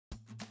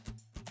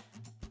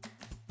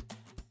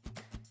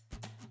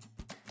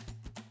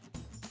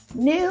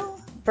New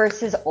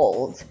versus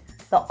old,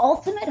 the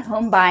ultimate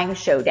home buying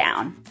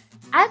showdown.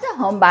 As a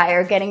home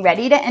buyer getting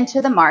ready to enter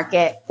the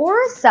market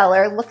or a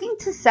seller looking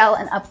to sell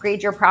and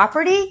upgrade your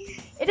property,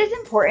 it is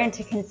important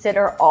to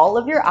consider all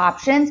of your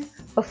options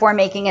before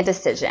making a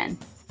decision.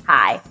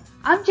 Hi,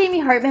 I'm Jamie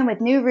Hartman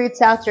with New Route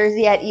South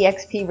Jersey at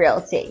eXp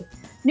Realty.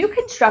 New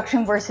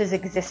construction versus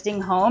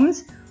existing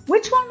homes,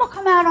 which one will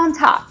come out on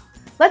top?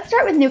 Let's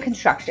start with new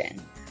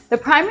construction. The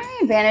primary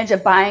advantage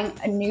of buying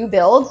a new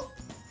build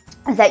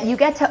is that you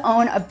get to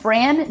own a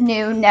brand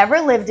new, never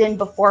lived in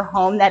before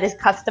home that is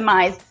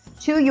customized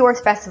to your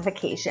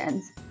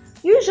specifications.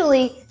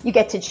 Usually, you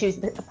get to choose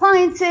the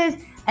appliances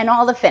and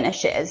all the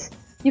finishes.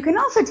 You can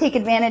also take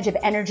advantage of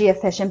energy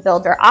efficient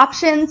builder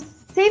options,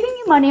 saving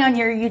you money on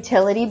your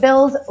utility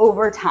bills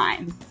over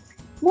time.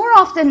 More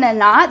often than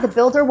not, the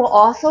builder will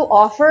also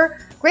offer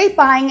great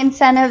buying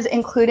incentives,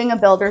 including a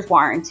builder's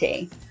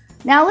warranty.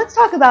 Now let's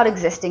talk about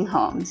existing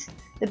homes.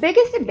 The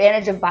biggest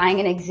advantage of buying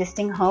an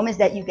existing home is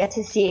that you get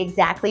to see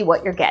exactly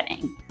what you're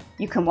getting.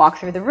 You can walk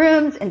through the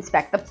rooms,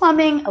 inspect the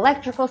plumbing,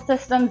 electrical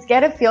systems,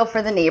 get a feel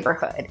for the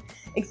neighborhood.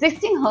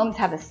 Existing homes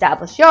have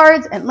established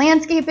yards and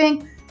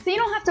landscaping, so you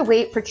don't have to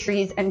wait for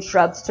trees and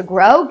shrubs to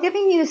grow,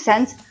 giving you a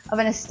sense of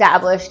an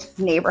established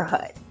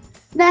neighborhood.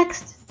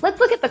 Next, let's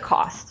look at the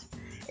cost.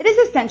 It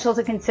is essential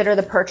to consider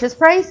the purchase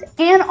price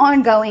and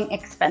ongoing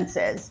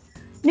expenses.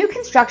 New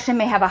construction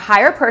may have a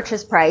higher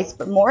purchase price,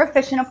 but more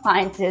efficient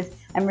appliances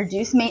and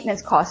reduced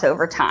maintenance costs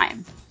over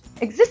time.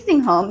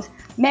 Existing homes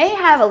may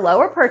have a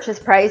lower purchase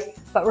price,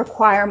 but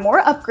require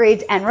more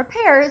upgrades and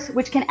repairs,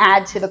 which can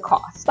add to the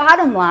cost.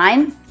 Bottom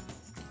line,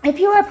 if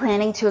you are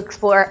planning to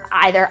explore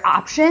either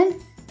option,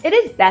 it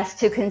is best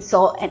to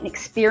consult an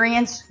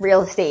experienced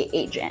real estate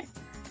agent.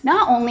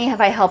 Not only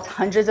have I helped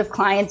hundreds of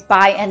clients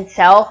buy and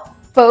sell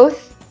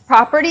both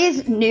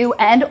properties, new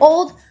and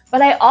old,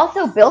 but I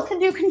also built a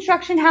new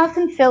construction house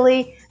in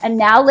Philly and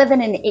now live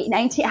in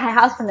a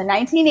house from the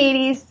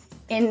 1980s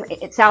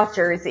in South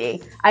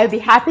Jersey. I would be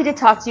happy to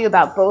talk to you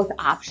about both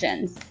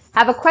options.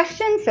 Have a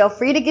question? Feel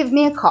free to give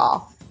me a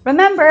call.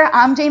 Remember,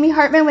 I'm Jamie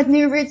Hartman with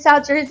New Route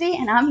South Jersey,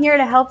 and I'm here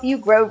to help you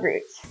grow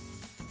roots.